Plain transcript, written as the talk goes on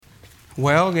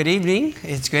Well, good evening.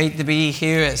 It's great to be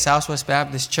here at Southwest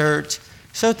Baptist Church.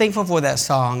 So thankful for that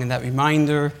song and that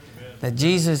reminder that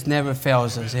Jesus never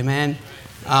fails us. Amen.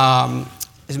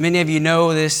 As many of you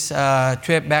know, this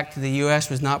trip back to the U.S.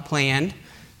 was not planned.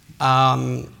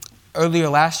 Earlier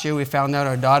last year, we found out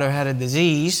our daughter had a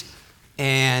disease,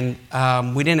 and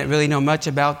we didn't really know much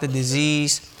about the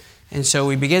disease. And so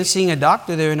we began seeing a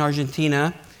doctor there in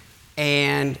Argentina,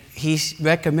 and he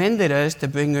recommended us to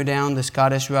bring her down to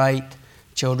Scottish Rite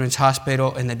Children's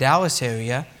Hospital in the Dallas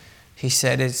area. He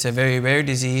said it's a very rare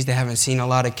disease. They haven't seen a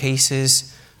lot of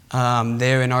cases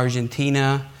there in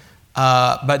Argentina.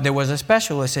 But there was a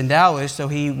specialist in Dallas, so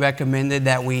he recommended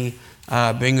that we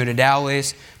bring her to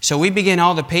Dallas. So we began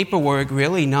all the paperwork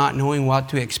really not knowing what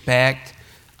to expect,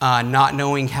 not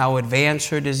knowing how advanced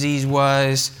her disease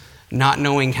was, not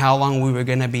knowing how long we were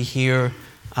going to be here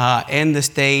in the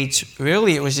States.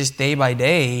 Really, it was just day by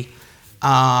day.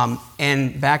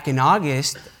 And back in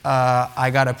August,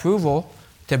 I got approval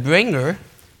to bring her.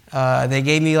 They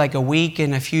gave me like a week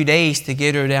and a few days to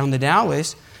get her down to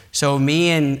Dallas. So me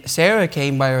and Sarah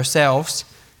came by ourselves,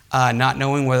 not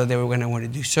knowing whether they were going to want to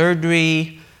do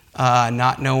surgery,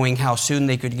 not knowing how soon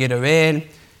they could get her in.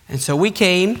 And so we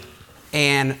came,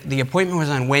 and the appointment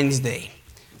was on Wednesday.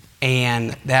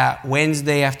 And that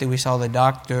Wednesday, after we saw the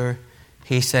doctor,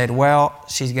 he said, well,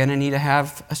 she's going to need to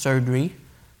have a surgery.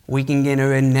 We can get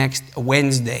her in next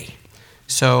Wednesday.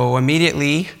 So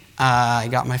immediately, I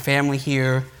got my family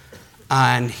here,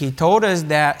 and he told us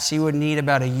that she would need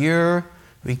about a year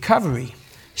recovery.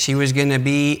 She was going to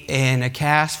be in a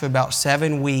cast for about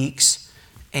 7 weeks,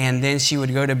 and then she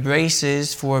would go to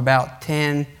braces for about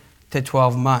 10 to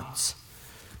 12 months.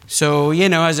 So,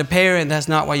 as a parent, that's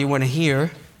not what you want to hear.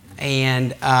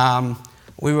 And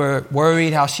we were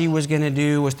worried how she was going to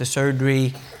do with the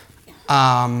surgery.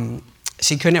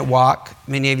 She couldn't walk.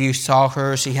 Many of you saw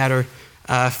her. She had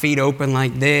her feet open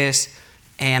like this.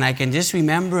 And I can just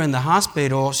remember in the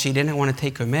hospital, she didn't want to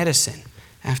take her medicine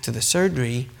after the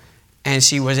surgery. And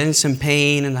she was in some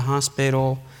pain in the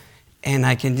hospital. And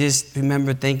I can just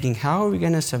remember thinking, how are we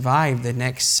going to survive the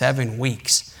next 7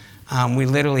 weeks? We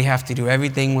literally have to do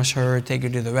everything with her, take her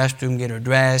to the restroom, get her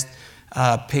dressed,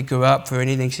 pick her up for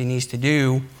anything she needs to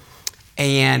do.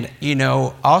 And,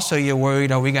 also you're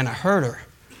worried, are we going to hurt her?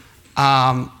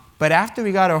 But after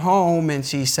we got her home and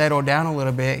she settled down a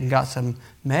little bit and got some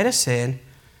medicine,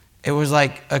 it was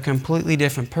like a completely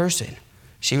different person.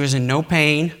 She was in no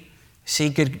pain.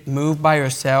 She could move by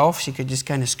herself. She could just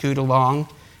kind of scoot along.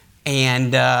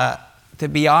 And to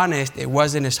be honest, it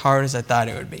wasn't as hard as I thought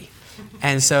it would be.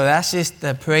 And so that's just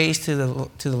the praise to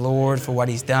the Lord for what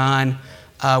He's done.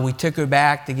 We took her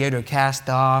back to get her cast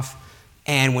off.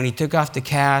 And when he took off the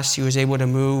cast, she was able to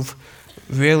move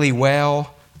really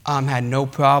well. Had no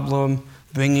problem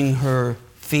bringing her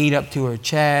feet up to her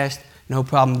chest, no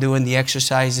problem doing the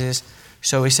exercises.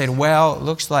 So he said, well, it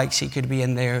looks like she could be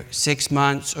in there 6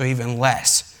 months or even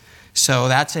less. So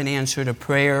that's an answer to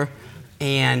prayer.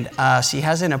 And she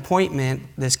has an appointment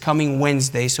this coming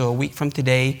Wednesday, so a week from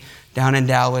today, down in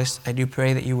Dallas. I do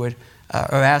pray that you would,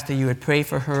 or ask that you would pray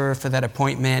for her for that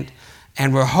appointment.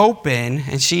 And we're hoping,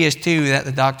 and she is too, that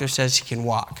the doctor says she can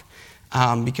walk,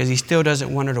 because he still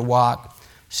doesn't want her to walk.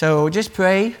 So just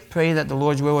pray that the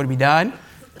Lord's will would be done.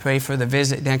 Pray for the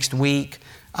visit next week.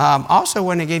 Also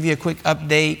want to give you a quick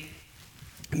update.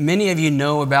 Many of you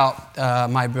know about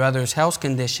my brother's health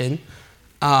condition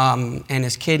and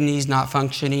his kidneys not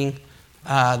functioning.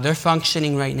 They're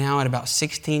functioning right now at about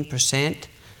 16%.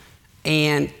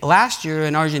 And last year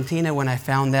in Argentina, when I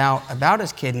found out about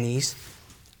his kidneys,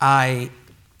 I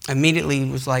immediately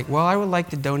was like, well, I would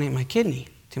like to donate my kidney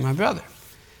to my brother.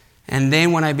 And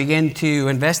then when I began to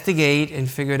investigate and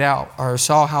figured out or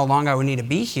saw how long I would need to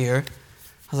be here,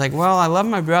 I was like, well, I love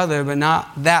my brother, but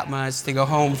not that much to go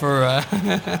home for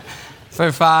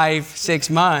 5-6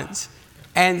 months.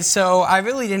 And so I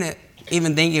really didn't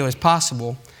even think it was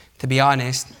possible, to be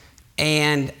honest.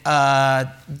 And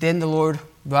then the Lord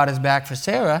brought us back for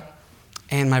Sarah,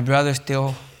 and my brother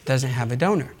still doesn't have a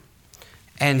donor.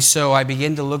 And so I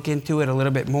began to look into it a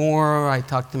little bit more. I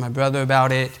talked to my brother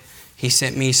about it. He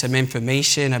sent me some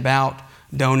information about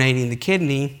donating the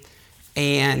kidney.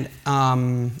 And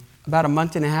about a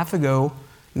month and a half ago,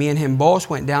 me and him both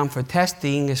went down for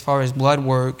testing as far as blood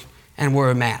work, and we're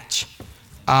a match.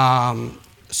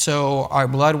 So my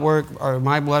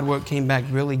blood work came back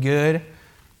really good.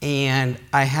 And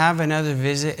I have another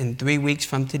visit in 3 weeks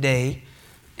from today,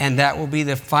 and that will be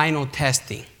the final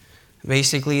testing.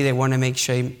 Basically, they want to make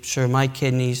sure my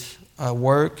kidneys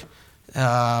work.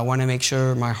 I want to make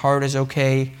sure my heart is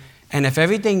okay. And if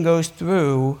everything goes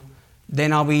through,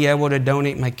 then I'll be able to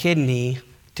donate my kidney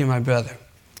to my brother.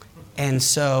 And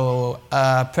so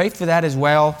pray for that as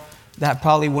well. That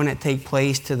probably wouldn't take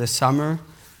place to the summer.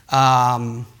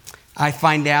 I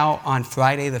find out on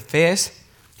Friday the 5th,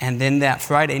 and then that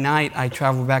Friday night I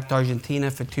travel back to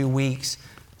Argentina for 2 weeks.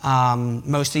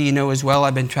 Most of you know as well,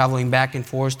 I've been traveling back and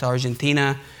forth to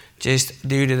Argentina just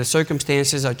due to the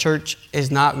circumstances. Our church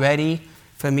is not ready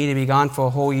for me to be gone for a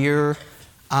whole year.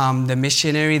 The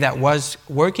missionary that was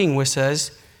working with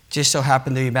us just so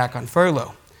happened to be back on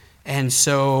furlough. And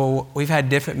so we've had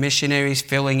different missionaries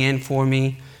filling in for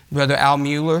me. Brother Al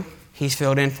Mueller, he's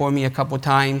filled in for me a couple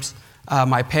times.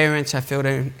 My parents have filled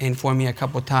in for me a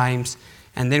couple times.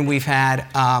 And then we've had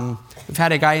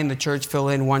a guy in the church fill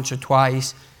in once or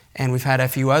twice, and we've had a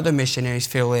few other missionaries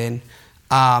fill in.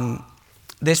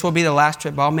 This will be the last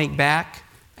trip I'll make back,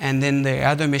 and then the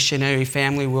other missionary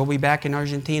family will be back in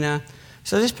Argentina.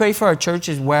 So just pray for our church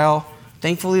as well.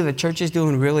 Thankfully, the church is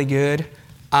doing really good.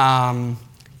 I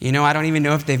don't even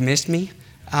know if they've missed me.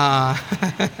 But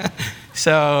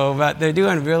they're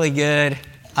doing really good.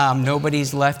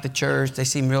 Nobody's left the church. They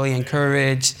seem really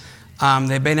encouraged.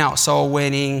 They've been out soul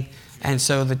winning, and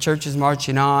so the church is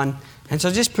marching on. And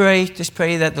so just pray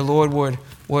that the Lord would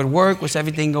work with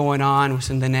everything going on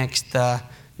within the next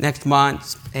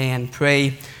months, and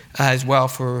pray as well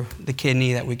for the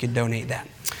kidney that we could donate that.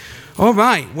 All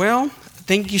right. Well,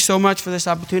 thank you so much for this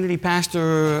opportunity, Pastor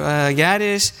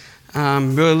Gaddis.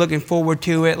 I'm really looking forward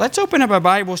to it. Let's open up our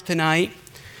Bibles tonight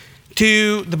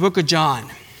to the book of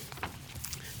John.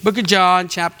 Book of John,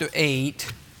 chapter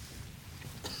 8,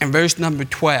 and verse number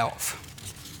 12.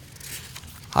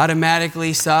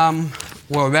 Automatically, some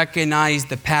will recognize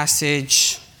the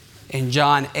passage in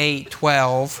John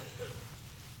 8:12.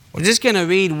 We're just going to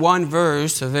read one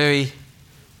verse, a very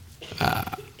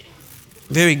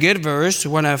good verse,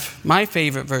 one of my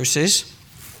favorite verses.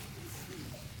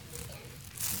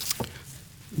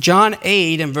 John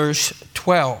 8 and verse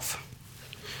 12.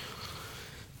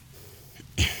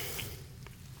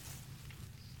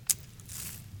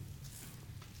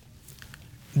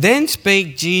 Then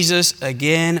spake Jesus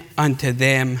again unto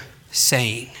them,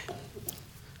 saying,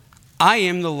 I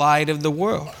am the light of the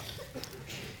world.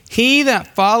 He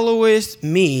that followeth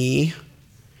me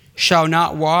shall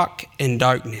not walk in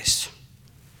darkness,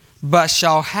 but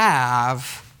shall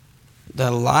have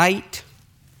the light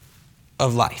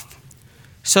of life.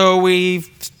 So we've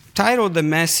titled the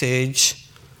message,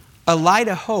 A Light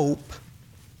of Hope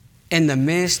in the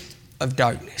Midst of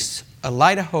Darkness. A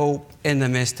light of hope in the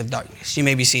midst of darkness. You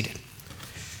may be seated.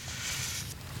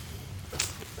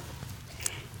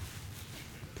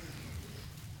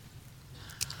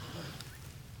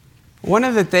 One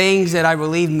of the things that I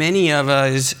believe many of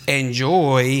us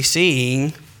enjoy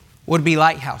seeing would be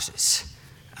lighthouses.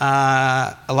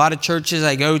 A lot of churches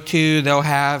I go to, they'll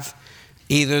have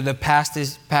either the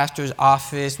pastor's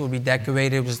office will be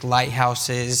decorated with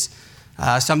lighthouses.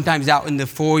 Sometimes out in the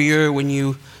foyer when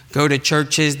you go to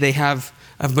churches, they have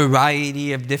a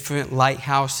variety of different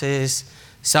lighthouses.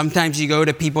 Sometimes you go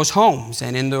to people's homes,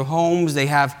 and in their homes they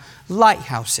have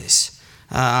lighthouses.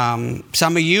 Some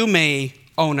of you may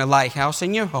own a lighthouse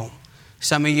in your home.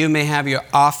 Some of you may have your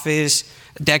office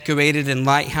decorated in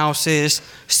lighthouses.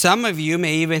 Some of you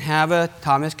may even have a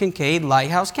Thomas Kincaid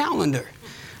lighthouse calendar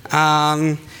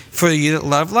for you that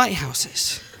love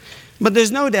lighthouses. But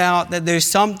there's no doubt that there's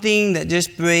something that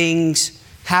just brings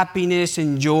happiness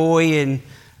and joy in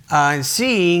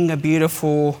seeing a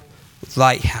beautiful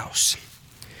lighthouse.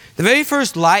 The very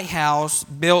first lighthouse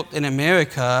built in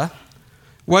America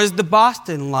was the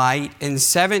Boston Light in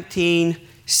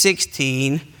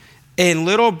 1716 in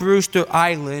Little Brewster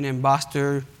Island in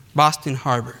Boston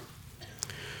Harbor.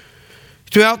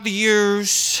 Throughout the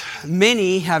years,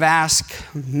 many have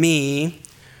asked me,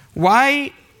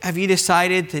 why have you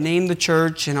decided to name the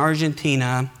church in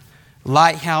Argentina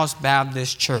Lighthouse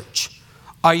Baptist Church?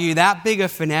 Are you that big a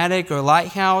fanatic or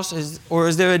lighthouse? Or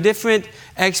is there a different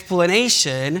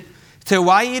explanation to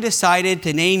why you decided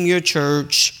to name your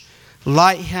church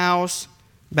Lighthouse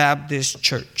Baptist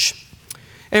Church?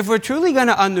 If we're truly going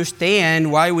to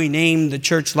understand why we named the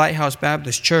church Lighthouse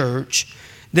Baptist Church,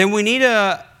 then we need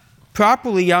to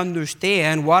properly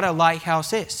understand what a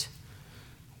lighthouse is.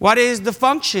 What is the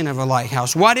function of a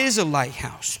lighthouse? What is a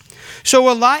lighthouse?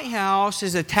 So a lighthouse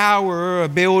is a tower, a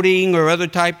building, or other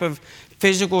type of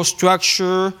physical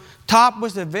structure topped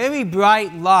with a very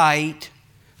bright light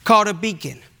called a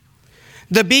beacon.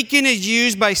 The beacon is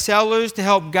used by sailors to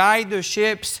help guide their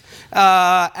ships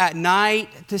at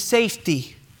night to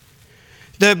safety.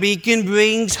 The beacon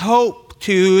brings hope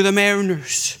to the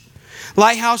mariners.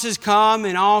 Lighthouses come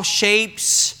in all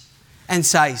shapes and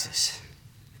sizes.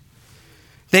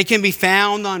 They can be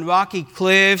found on rocky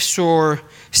cliffs or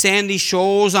sandy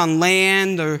shoals on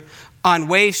land or on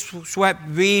wave-swept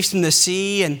reefs in the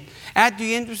sea and at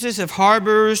the entrances of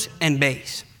harbors and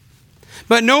bays.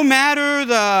 But no matter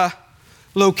the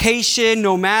location,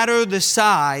 no matter the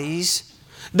size,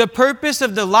 the purpose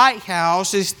of the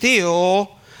lighthouse is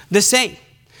still the same.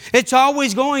 It's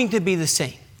always going to be the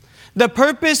same. The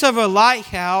purpose of a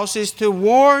lighthouse is to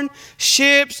warn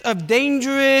ships of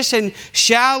dangerous and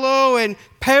shallow and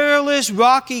perilous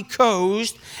rocky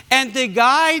coast and to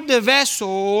guide the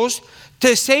vessels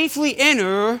to safely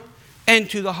enter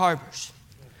into the harbors.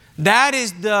 That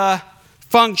is the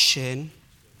function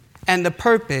and the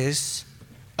purpose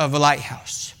of a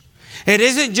lighthouse. It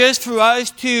isn't just for us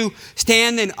to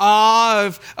stand in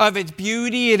awe of its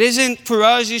beauty. It isn't for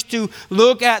us just to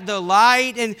look at the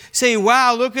light and say,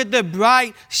 wow, look at the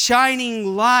bright,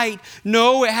 shining light.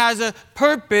 No, it has a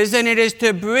purpose, and it is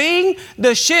to bring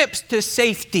the ships to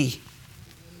safety.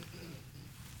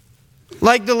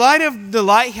 Like the light of the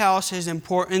lighthouse is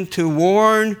important to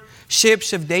warn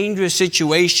ships of dangerous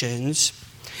situations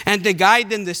and to guide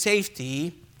them to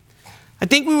safety, I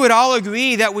think we would all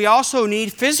agree that we also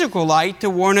need physical light to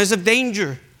warn us of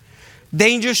danger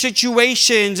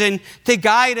situations, and to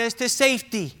guide us to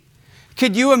safety.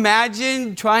 Could you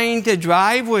imagine trying to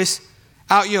drive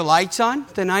without your lights on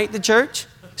tonight at church?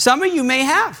 Some of you may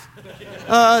have.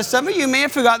 Some of you may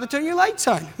have forgotten to turn your lights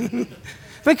on.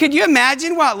 But could you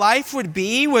imagine what life would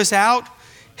be without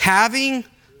having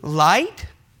light?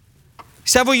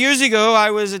 Several years ago, I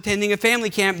was attending a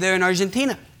family camp there in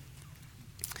Argentina.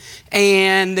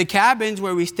 And the cabins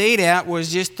where we stayed at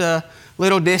was just a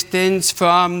little distance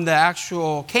from the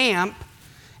actual camp.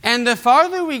 And the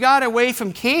farther we got away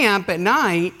from camp at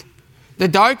night, the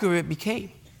darker it became.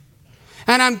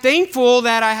 And I'm thankful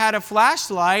that I had a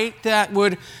flashlight that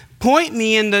would point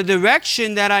me in the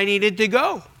direction that I needed to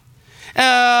go.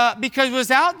 Because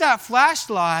without that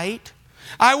flashlight,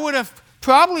 I would have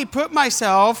probably put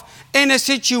myself in a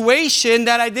situation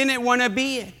that I didn't want to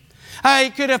be in. I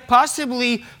could have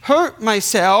possibly hurt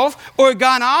myself or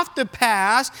gone off the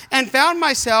path and found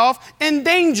myself in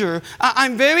danger.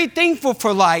 I'm very thankful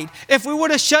for light. If we would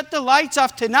have shut the lights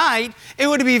off tonight, it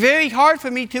would be very hard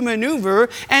for me to maneuver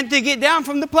and to get down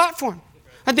from the platform.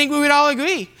 I think we would all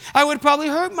agree. I would probably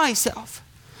hurt myself.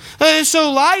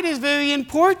 So light is very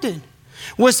important.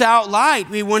 Without light,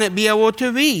 we wouldn't be able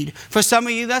to read. For some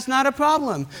of you, that's not a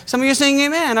problem. Some of you are saying,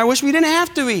 amen, I wish we didn't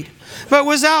have to read. But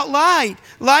without light,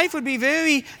 life would be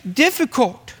very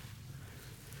difficult.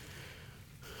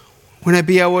 Wouldn't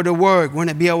be able to work,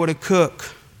 wouldn't be able to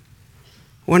cook,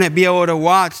 wouldn't be able to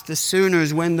watch the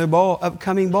Sooners win their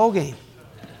upcoming bowl game.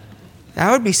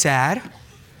 That would be sad.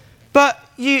 But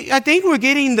I think we're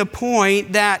getting the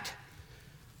point that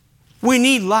we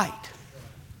need light.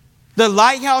 The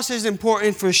lighthouse is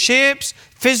important for ships.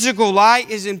 Physical light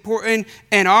is important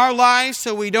in our lives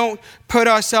so we don't put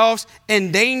ourselves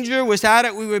in danger. Without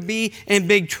it, we would be in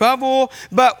big trouble.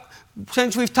 But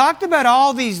since we've talked about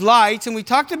all these lights, and we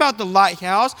talked about the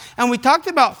lighthouse, and we talked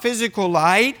about physical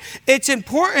light, it's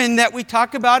important that we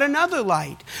talk about another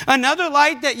light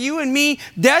that you and me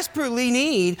desperately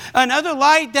need, another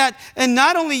light that and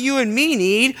not only you and me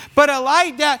need, but a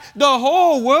light that the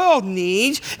whole world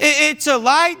needs. It's a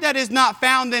light that is not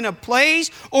found in a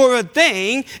place or a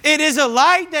thing. It is a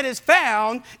light that is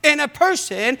found in a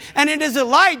person, and it is a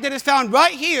light that is found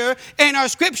right here in our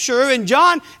scripture in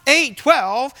John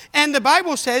 8:12. And the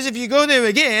Bible says, if you go there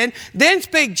again, then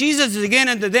spake Jesus again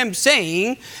unto them,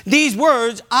 saying these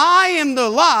words, I am the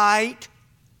light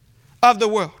of the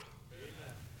world.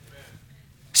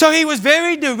 So he was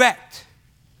very direct.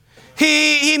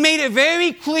 He made it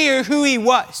very clear who he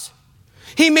was.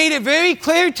 He made it very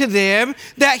clear to them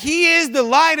that he is the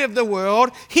light of the world.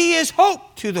 He is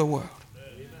hope to the world.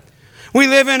 We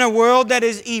live in a world that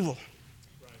is evil.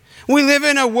 We live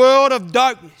in a world of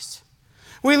darkness.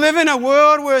 We live in a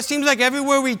world where it seems like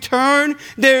everywhere we turn,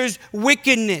 there's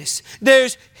wickedness,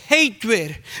 there's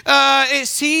hatred. It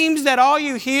seems that all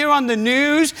you hear on the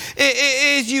news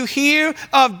is you hear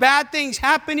of bad things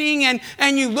happening,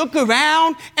 and you look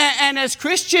around, and as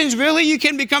Christians, really, you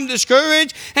can become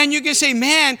discouraged, and you can say,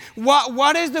 man,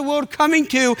 what is the world coming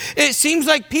to? It seems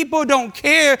like people don't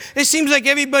care. It seems like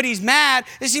everybody's mad.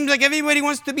 It seems like everybody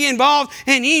wants to be involved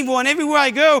in evil, and everywhere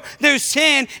I go, there's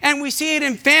sin, and we see it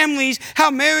in families,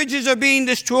 how marriages are being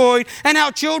destroyed, and how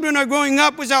children are growing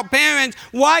up without parents.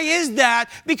 Why is that?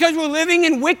 Because we're living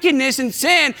in wickedness and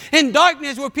sin and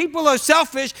darkness, where people are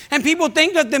selfish and people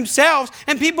think of themselves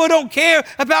and people don't care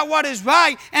about what is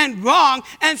right and wrong.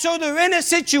 And so they're in a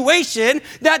situation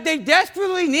that they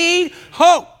desperately need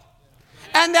hope.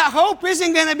 And that hope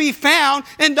isn't going to be found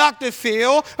in Dr.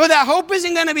 Phil, or that hope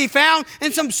isn't going to be found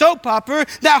in some soap opera.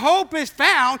 That hope is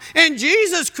found in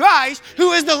Jesus Christ,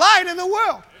 who is the light of the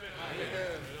world.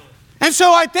 And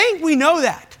so I think we know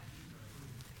that.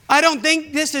 I don't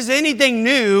think this is anything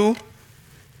new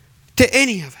to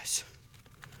any of us.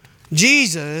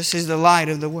 Jesus is the light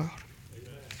of the world.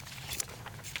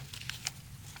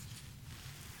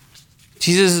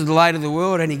 Jesus is the light of the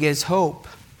world, and he gives hope.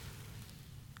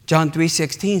 John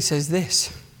 3:16 says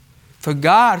this, "For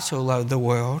God so loved the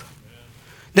world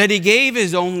that he gave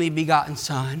his only begotten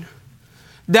Son,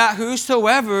 that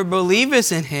whosoever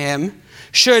believeth in him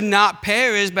should not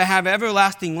perish but have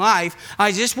everlasting life."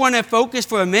 I just want to focus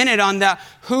for a minute on that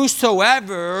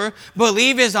whosoever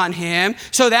believeth on him,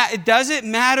 so that it doesn't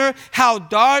matter how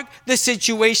dark the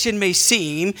situation may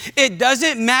seem. It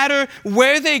doesn't matter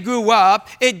where they grew up.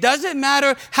 It doesn't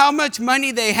matter how much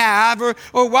money they have, or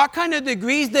what kind of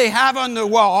degrees they have on their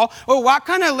wall, or what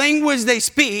kind of language they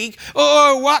speak,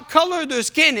 or what color their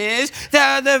skin is.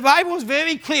 The Bible is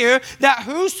very clear that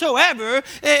whosoever,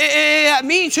 it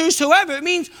means whosoever. It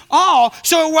means all.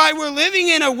 So why we're living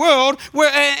in a world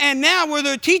where, and now where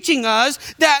they're teaching us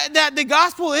that the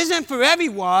gospel isn't for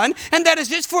everyone, and that it's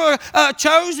just for a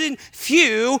chosen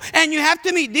few, and you have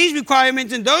to meet these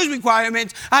requirements and those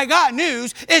requirements. I got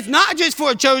news. It's not just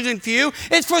for a chosen few.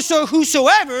 It's for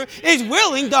whosoever is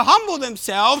willing to humble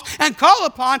themselves and call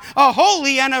upon a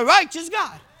holy and a righteous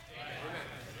God.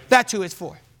 That's who it's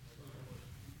for.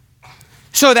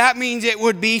 So that means it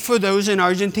would be for those in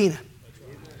Argentina.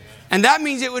 And that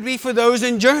means it would be for those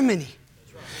in Germany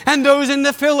and those in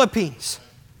the Philippines.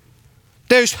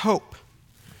 There's hope.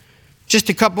 Just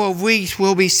a couple of weeks,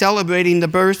 we'll be celebrating the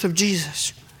birth of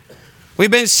Jesus.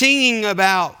 We've been singing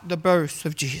about the birth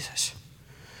of Jesus.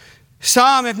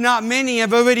 Some, if not many,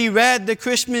 have already read the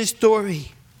Christmas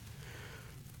story.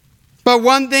 But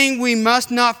one thing we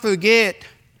must not forget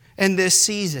in this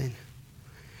season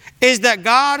is that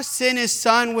God sent his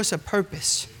Son with a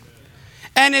purpose.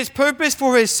 And his purpose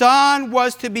for his Son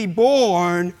was to be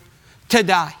born to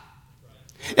die.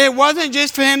 It wasn't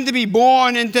just for him to be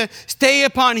born and to stay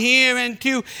upon here and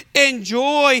to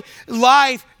enjoy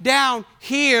life down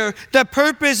here. The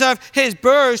purpose of his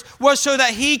birth was so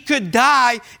that he could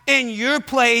die in your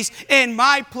place, in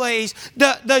my place.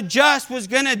 The just was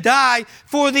going to die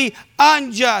for the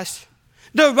unjust.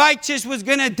 The righteous was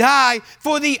going to die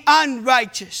for the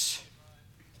unrighteous.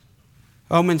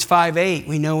 Romans 5:8,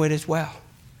 we know it as well.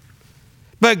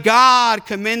 But God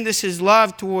commendeth his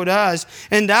love toward us,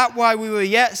 and that while we were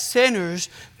yet sinners,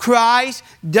 Christ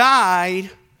died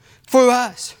for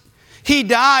us. He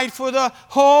died for the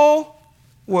whole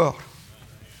world.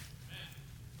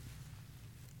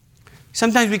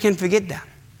 Sometimes we can forget that.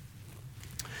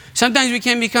 Sometimes we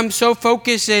can become so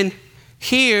focused in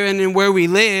here and in where we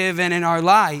live and in our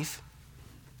life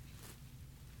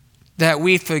that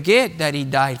we forget that he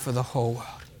died for the whole world.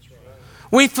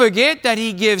 We forget that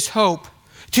he gives hope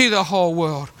to the whole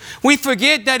world. We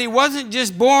forget that he wasn't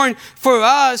just born for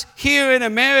us here in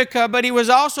America, but he was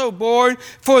also born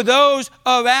for those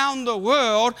around the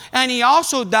world, and he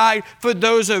also died for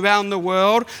those around the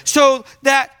world, so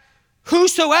that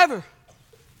whosoever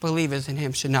believeth in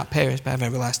him should not perish but have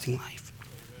everlasting life.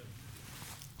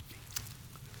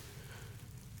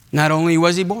 Not only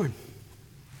was he born,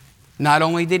 not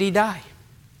only did he die,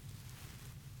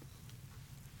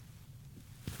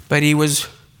 but he was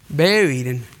buried,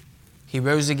 and he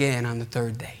rose again on the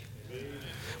third day.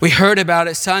 We heard about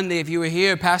it Sunday. If you were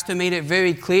here, Pastor made it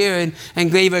very clear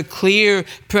and gave a clear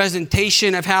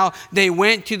presentation of how they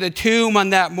went to the tomb on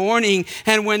that morning.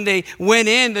 And when they went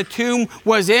in, the tomb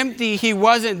was empty. He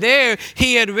wasn't there.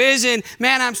 He had risen.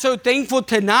 Man, I'm so thankful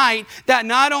tonight that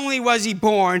not only was he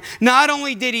born, not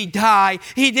only did he die,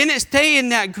 he didn't stay in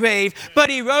that grave,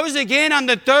 but he rose again on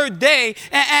the third day.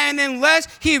 And unless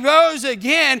he rose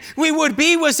again, we would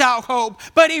be without hope.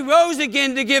 But he rose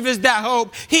again to give us that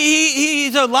hope.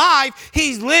 He's alive.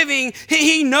 He's living.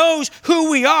 He knows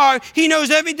who we are. He knows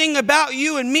everything about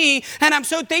you and me. And I'm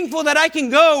so thankful that I can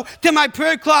go to my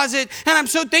prayer closet. And I'm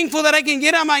so thankful that I can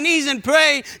get on my knees and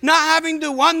pray, not having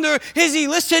to wonder, is he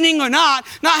listening or not?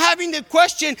 Not having to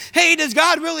question, hey, does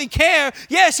God really care?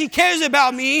 Yes, he cares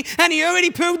about me. And he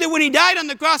already proved it when he died on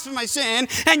the cross for my sin.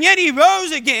 And yet he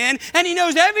rose again. And he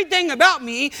knows everything about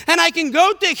me. And I can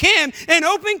go to him in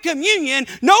open communion,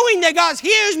 knowing that God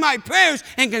hears my prayers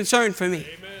and concern for me.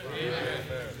 Amen.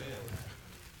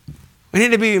 We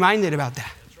need to be reminded about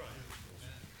that.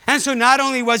 And so not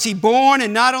only was he born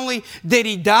and not only did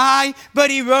he die, but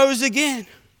he rose again.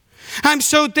 I'm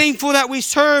so thankful that we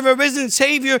serve a risen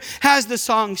Savior, as the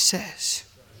song says.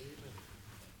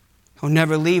 He'll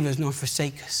never leave us nor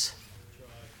forsake us.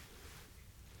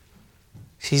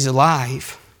 He's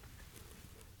alive.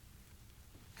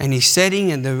 And he's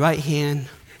sitting at the right hand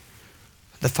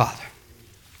of the Father.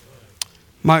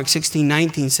 Mark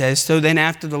 16:19 says, so then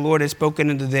after the Lord had spoken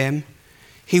unto them,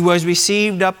 he was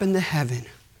received up into heaven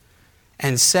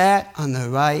and sat on the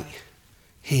right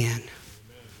hand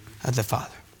of the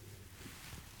Father.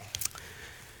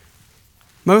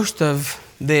 Most of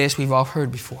this we've all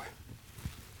heard before.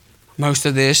 Most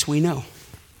of this we know.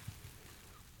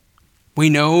 We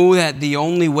know that the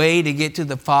only way to get to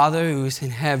the Father who is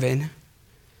in heaven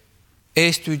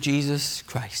is through Jesus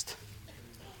Christ,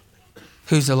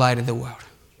 who's the light of the world.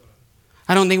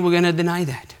 I don't think we're going to deny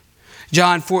that.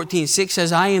 John 14:6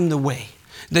 says, I am the way,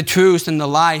 the truth, and the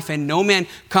life, and no man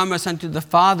cometh unto the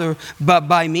Father but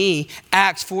by me.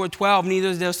 Acts 4:12, neither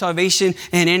is there salvation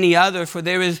in any other, for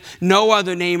there is no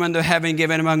other name under heaven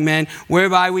given among men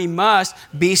whereby we must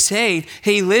be saved.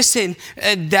 Hey, listen,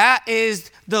 that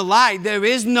is the light. There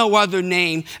is no other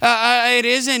name. It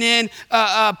isn't in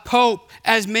a pope,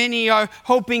 as many are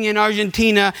hoping in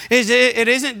Argentina. It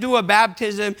isn't through a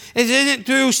baptism. It isn't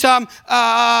through some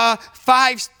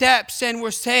 5 steps and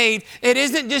we're saved. It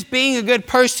isn't just being a good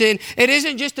person. It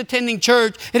isn't just attending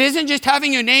church. It isn't just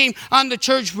having your name on the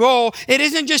church roll. It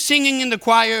isn't just singing in the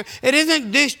choir. It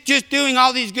isn't just doing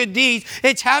all these good deeds.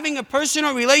 It's having a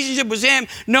personal relationship with Him,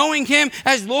 knowing Him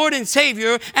as Lord and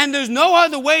Savior, and there's no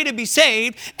other way to be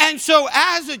saved. And so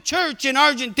as a church in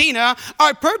Argentina,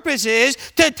 our purpose is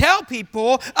to tell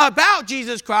people about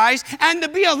Jesus Christ and to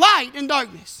be a light in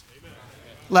darkness. Amen.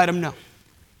 Let them know.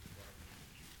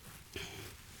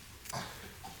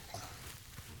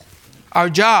 Our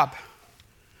job,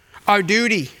 our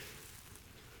duty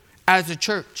as a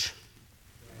church,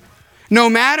 no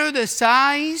matter the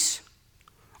size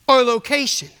or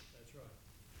location,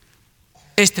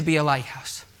 is to be a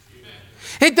lighthouse.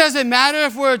 It doesn't matter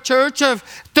if we're a church of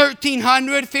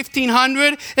 1,300,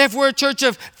 1,500, if we're a church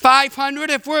of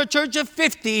 500, if we're a church of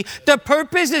 50. The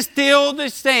purpose is still the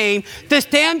same, to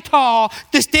stand tall,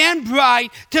 to stand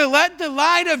bright, to let the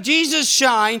light of Jesus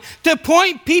shine, to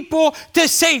point people to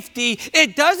safety.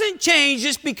 It doesn't change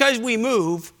just because we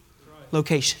move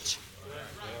locations.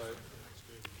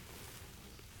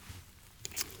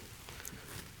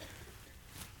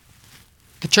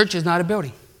 The church is not a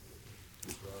building.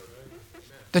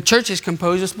 The church is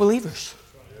composed of believers.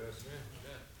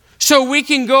 So we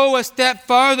can go a step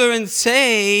farther and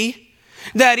say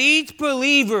that each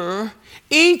believer,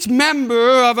 each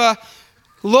member of a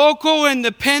local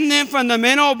independent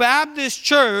fundamental Baptist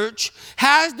church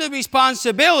has the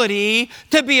responsibility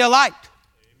to be a light.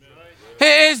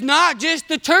 It is not just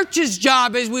the church's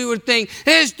job as we would think.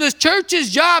 It is the church's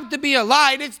job to be a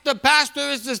light. It's the pastor,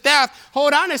 it's the staff.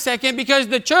 Hold on a second, because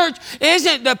the church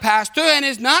isn't the pastor and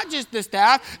it's not just the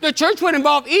staff. The church would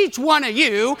involve each one of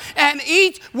you, and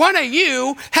each one of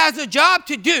you has a job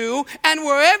to do. And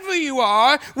wherever you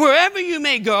are, wherever you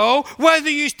may go, whether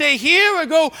you stay here or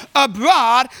go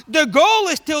abroad, the goal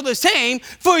is still the same: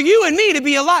 for you and me to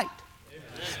be a light.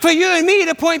 For you and me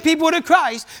to point people to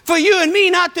Christ. For you and me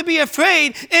not to be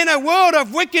afraid in a world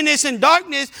of wickedness and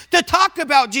darkness to talk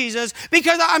about Jesus.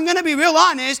 Because I'm going to be real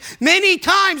honest, many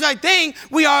times I think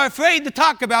we are afraid to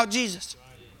talk about Jesus.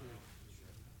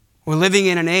 We're living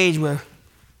in an age where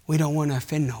we don't want to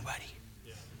offend nobody.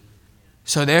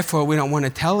 So therefore we don't want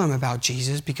to tell them about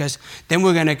Jesus, because then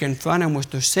we're going to confront them with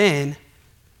their sin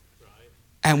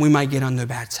and we might get on their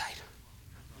bad side.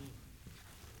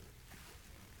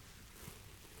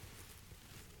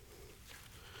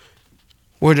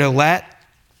 We're to let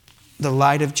the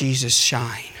light of Jesus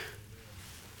shine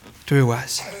through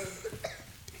us.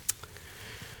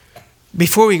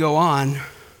 Before we go on,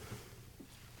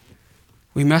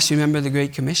 we must remember the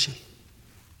Great Commission.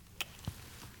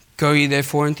 Go ye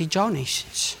therefore and teach all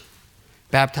nations,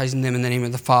 baptizing them in the name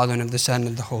of the Father and of the Son and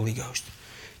of the Holy Ghost,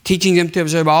 teaching them to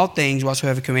observe all things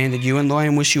whatsoever commanded you, and lo, I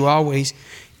am with you always,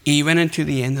 even unto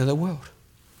the end of the world.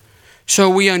 So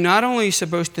we are not only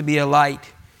supposed to be a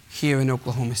light here in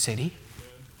Oklahoma City,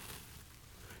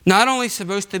 not only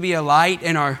supposed to be a light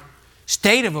in our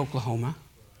state of Oklahoma,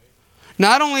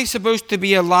 not only supposed to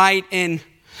be a light in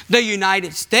the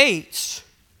United States,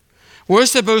 we're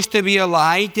supposed to be a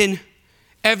light in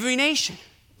every nation.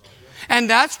 And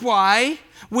that's why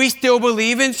we still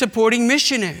believe in supporting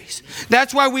missionaries.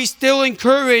 That's why we still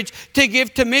encourage to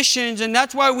give to missions. And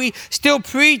that's why we still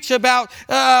preach about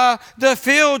the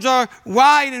fields are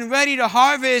wide and ready to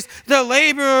harvest. The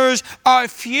laborers are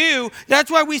few.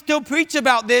 That's why we still preach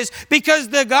about this, because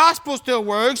the gospel still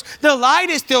works. The light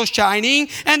is still shining.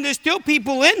 And there's still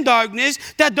people in darkness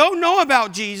that don't know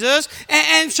about Jesus.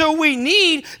 And so we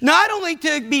need not only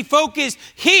to be focused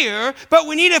here, but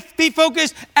we need to be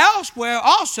focused elsewhere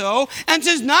also. And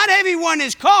since not everyone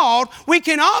is called, we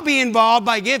can all be involved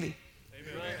by giving.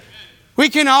 Amen. We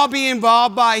can all be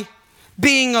involved by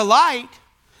being a light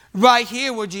right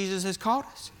here where Jesus has called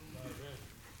us.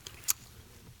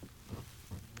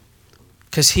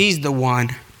 Because He's the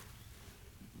one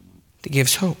that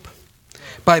gives hope.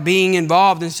 By being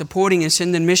involved in supporting and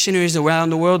sending missionaries around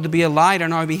the world to be a light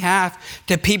on our behalf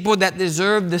to people that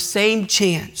deserve the same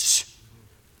chance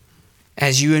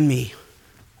as you and me.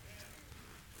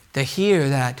 To hear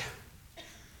that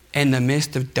in the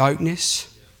midst of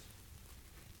darkness,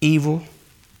 evil,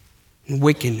 and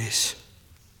wickedness,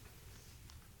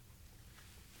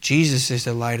 Jesus is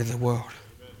the light of the world.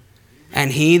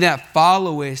 And he that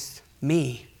followeth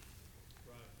me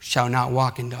shall not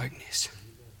walk in darkness,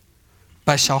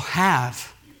 but shall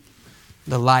have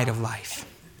the light of life.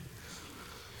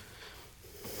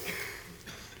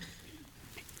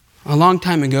 A long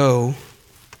time ago,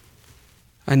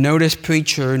 a noticed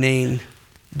preacher named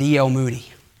D.L. Moody,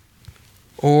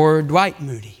 or Dwight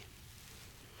Moody,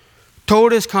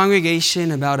 told his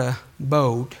congregation about a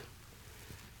boat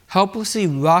helplessly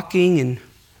rocking and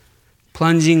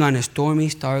plunging on a stormy,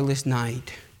 starless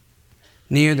night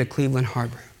near the Cleveland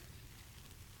harbor.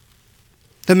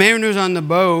 The mariners on the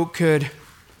boat could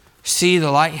see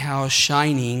the lighthouse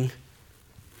shining,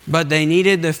 but they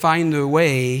needed to find their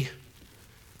way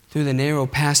through the narrow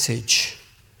passage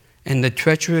and the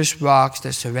treacherous rocks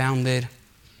that surrounded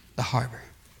the harbor.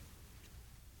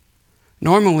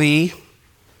 Normally,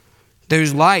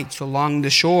 there's lights along the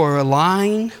shore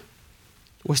aligned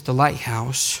with the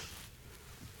lighthouse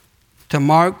to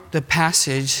mark the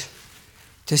passage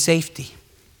to safety.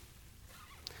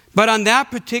 But on that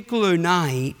particular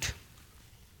night,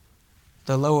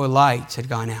 the lower lights had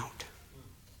gone out.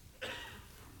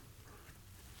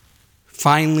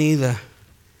 Finally, the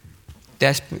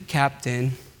desperate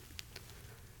captain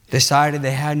decided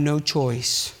they had no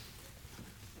choice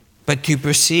but to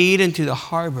proceed into the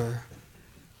harbor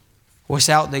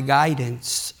without the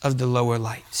guidance of the lower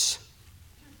lights.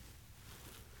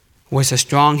 With a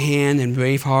strong hand and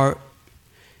brave heart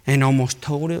and almost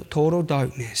total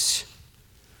darkness,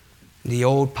 the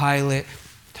old pilot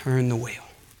turned the wheel.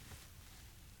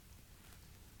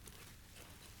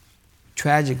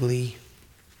 Tragically,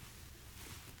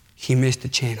 he missed the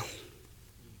channel.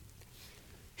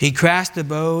 He crashed the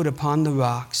boat upon the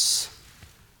rocks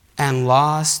and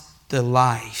lost the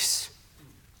lives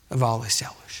of all his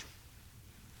sailors.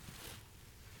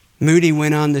 Moody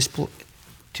went on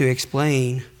to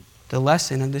explain the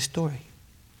lesson of this story.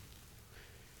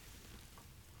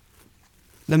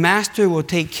 The master will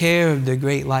take care of the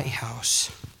great lighthouse,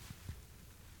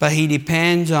 but he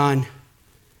depends on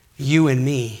you and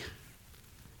me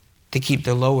to keep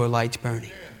the lower lights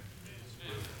burning.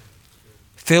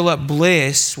 Philip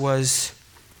Bliss was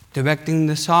directing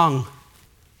the song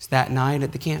that night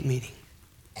at the camp meeting.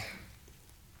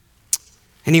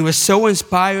 And he was so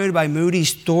inspired by Moody's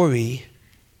story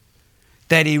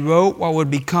that he wrote what would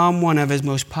become one of his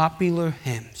most popular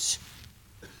hymns.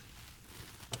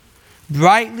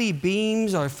 Brightly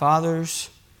beams our Father's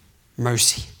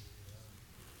mercy.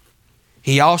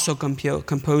 He also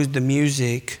composed the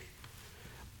music,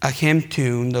 a hymn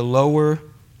tune, The Lower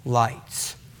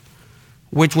Lights,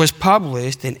 which was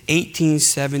published in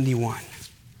 1871.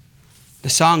 The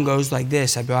song goes like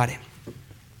this. I brought it.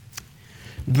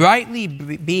 Brightly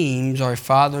beams our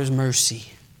Father's mercy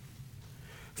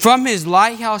from his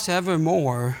lighthouse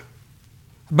evermore,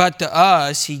 but to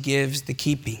us he gives the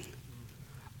keeping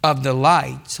of the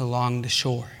lights along the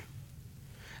shore.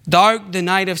 Dark the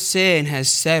night of sin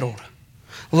has settled.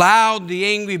 Loud the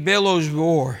angry billows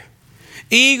roar.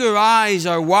 Eager eyes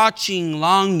are watching,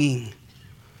 longing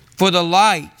for the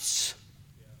lights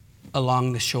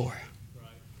along the shore.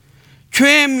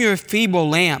 Trim your feeble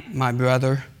lamp, my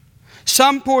brother.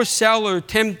 Some poor sailor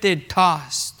tempted,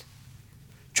 tossed,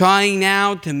 trying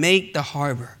now to make the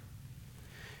harbor,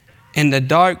 and the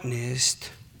darkness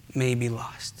may be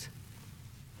lost.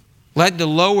 Let the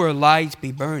lower lights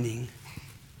be burning.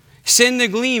 Send the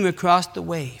gleam across the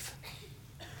wave.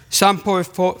 Some poor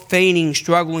fainting,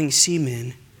 struggling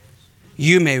seaman,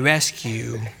 you may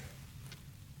rescue,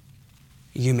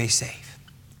 you may save.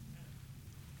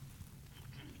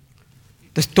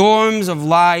 The storms of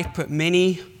life put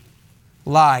many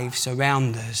lives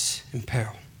around us in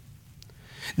peril.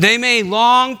 They may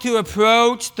long to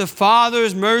approach the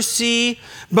Father's mercy,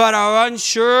 but are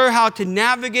unsure how to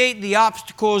navigate the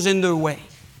obstacles in their way.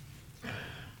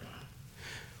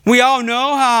 We all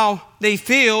know how they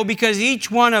feel because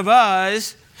each one of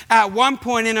us, at one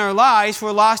point in our lives,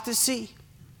 were lost at sea.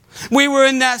 We were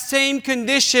in that same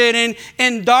condition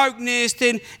in darkness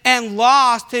and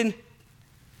lost in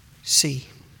sea.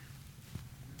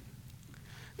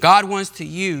 God wants to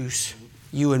use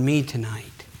you and me tonight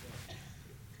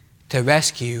to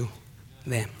rescue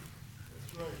them.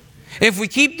 If we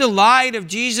keep the light of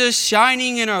Jesus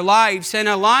shining in our lives and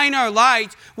align our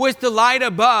lights with the light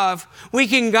above, we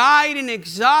can guide an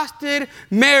exhausted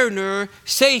mariner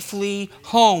safely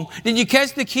home. Did you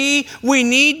catch the key? We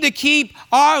need to keep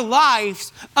our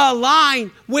lives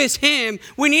aligned with Him.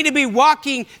 We need to be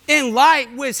walking in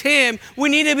light with Him. We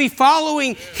need to be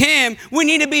following Him. We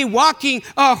need to be walking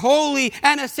a holy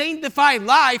and a sanctified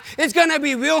life. It's going to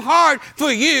be real hard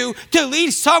for you to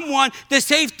lead someone to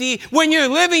safety when you're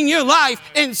living your life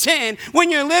in sin,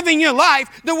 when you're living your life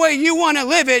the way you want to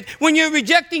live it, when you're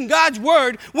rejecting God's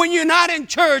word, when you're not in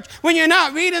church, when you're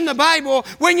not reading the Bible,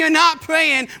 when you're not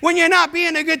praying, when you're not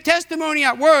being a good testimony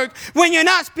at work, when you're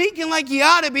not speaking like you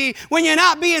ought to be, when you're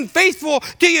not being faithful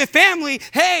to your family.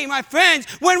 Hey, my friends,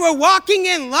 when we're walking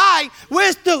in light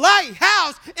with the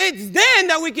lighthouse, it's then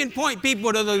that we can point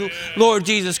people to the Lord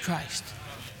Jesus Christ.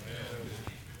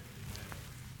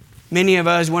 Many of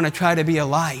us want to try to be a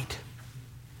light,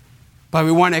 but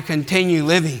we want to continue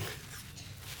living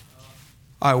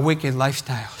our wicked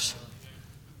lifestyles,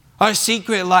 our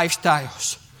secret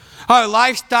lifestyles, our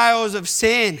lifestyles of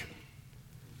sin.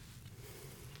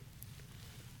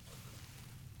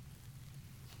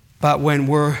 But when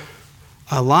we're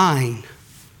aligned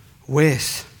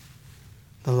with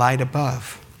the light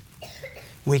above,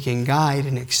 we can guide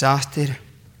an exhausted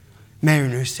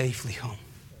mariner safely home.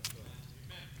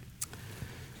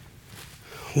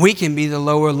 We can be the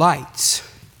lower lights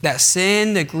that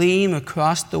send a gleam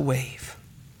across the wave.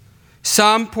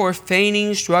 Some poor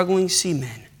fainting, struggling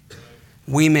seamen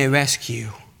we may rescue,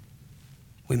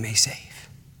 we may save.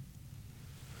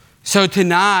 So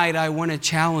tonight I want to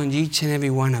challenge each and every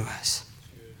one of us.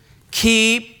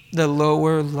 Keep the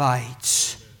lower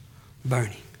lights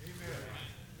burning.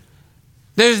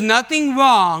 There's nothing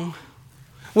wrong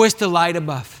with the light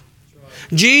above.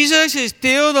 Jesus is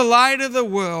still the light of the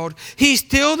world. He's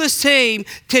still the same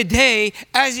today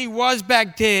as He was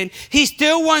back then. He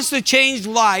still wants to change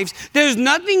lives. There's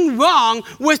nothing wrong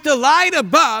with the light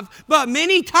above, but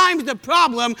many times the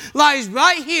problem lies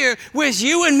right here with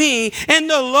you and me and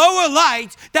the lower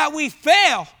lights that we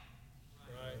fail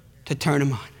to turn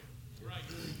them on.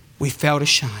 We fail to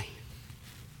shine.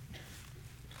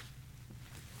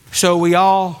 So we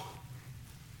all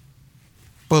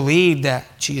believe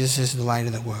that Jesus is the light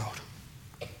of the world.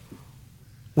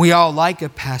 We all like a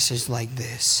passage like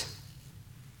this.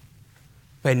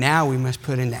 But now we must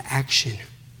put into action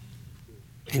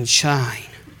and shine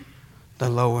the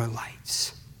lower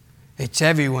lights. It's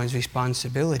everyone's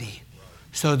responsibility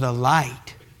so the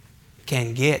light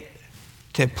can get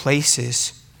to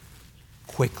places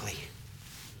quickly.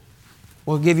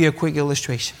 We'll give you a quick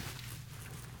illustration.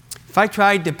 If I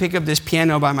tried to pick up this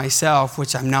piano by myself,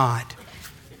 which I'm not,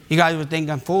 you guys would think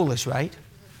I'm foolish, right?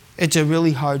 It's a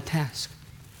really hard task.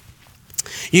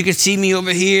 You can see me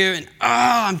over here and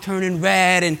I'm turning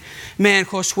red, and man,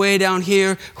 Josue down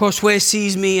here, Josue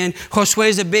sees me, and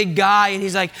Josue's a big guy, and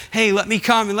he's like, hey, let me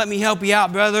come and let me help you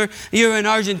out, brother. You're in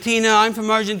Argentina, I'm from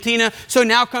Argentina. So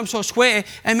now comes Josue,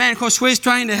 and man, Josue's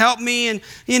trying to help me, and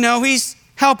he's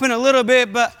helping a little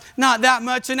bit, but not that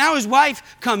much. And now his wife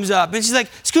comes up and she's like,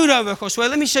 scoot over, Josue,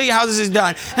 let me show you how this is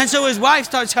done. And so his wife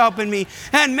starts helping me.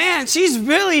 And man, she's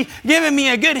really giving me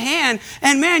a good hand.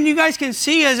 And man, you guys can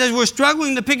see us as we're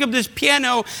struggling to pick up this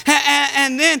piano.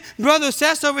 And then Brother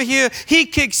Seth over here, he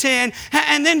kicks in.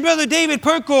 And then Brother David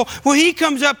Perkle, well, he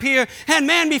comes up here. And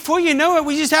man, before you know it,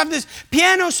 we just have this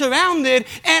piano surrounded,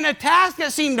 and a task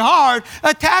that seemed hard,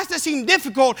 a task that seemed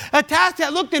difficult, a task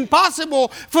that looked impossible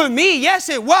for me. Yes,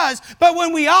 it was. But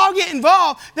when we all get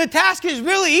involved, the task is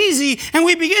really easy, and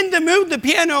we begin to move the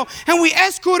piano and we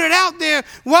escort it out there.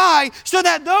 Why? So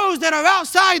that those that are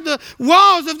outside the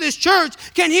walls of this church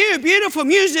can hear beautiful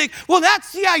music. Well,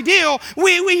 that's the ideal.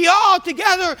 We all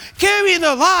together carry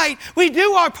the light. We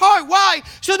do our part. Why?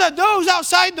 So that those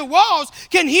outside the walls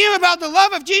can hear about the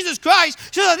love of Jesus Christ,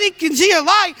 so that they can see a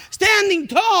light standing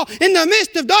tall in the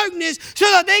midst of darkness, so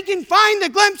that they can find the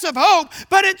glimpse of hope.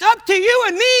 But it's up to you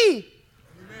and me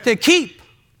to keep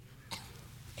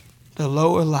the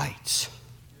lower lights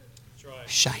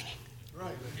shining.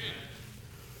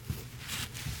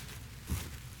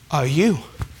 Are you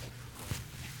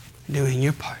doing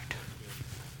your part?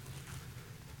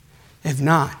 If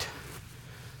not,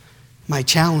 my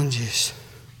challenge is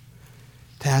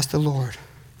to ask the Lord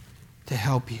to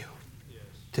help you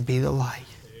to be the light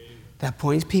that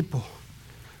points people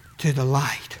to the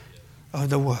light of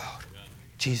the world,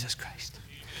 Jesus Christ.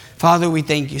 Father, we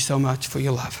thank you so much for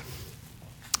your love.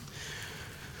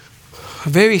 A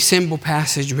very simple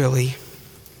passage, really.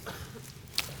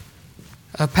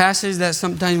 A passage that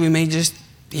sometimes we may just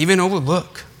even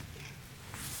overlook.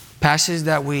 Passage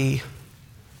that we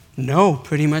know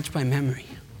pretty much by memory.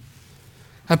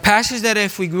 A passage that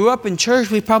if we grew up in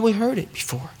church, we probably heard it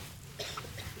before.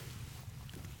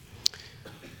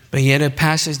 But yet a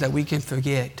passage that we can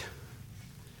forget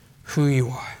who you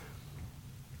are.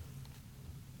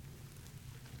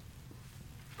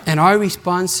 And our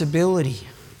responsibility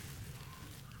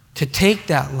to take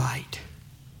that light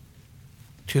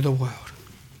to the world.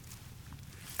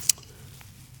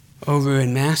 Over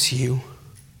in Matthew,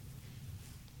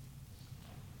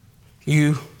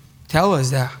 you tell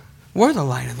us that we're the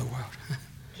light of the world.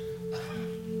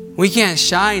 We can't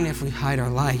shine if we hide our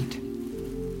light.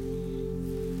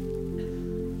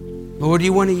 Lord,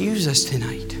 you want to use us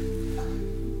tonight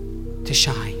to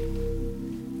shine.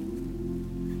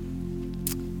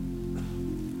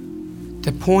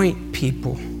 To point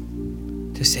people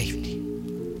to safety.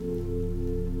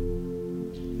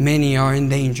 Many are in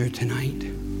danger tonight.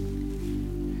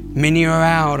 Many are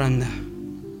out on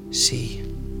the sea,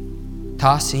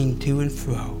 tossing to and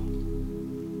fro,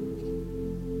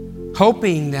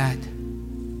 hoping that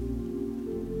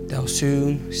they'll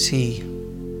soon see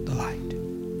the light.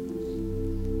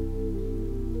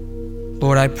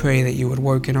 Lord, I pray that you would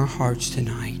work in our hearts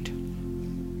tonight.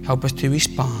 Help us to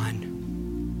respond.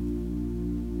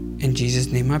 In Jesus'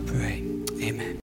 name I pray. Amen.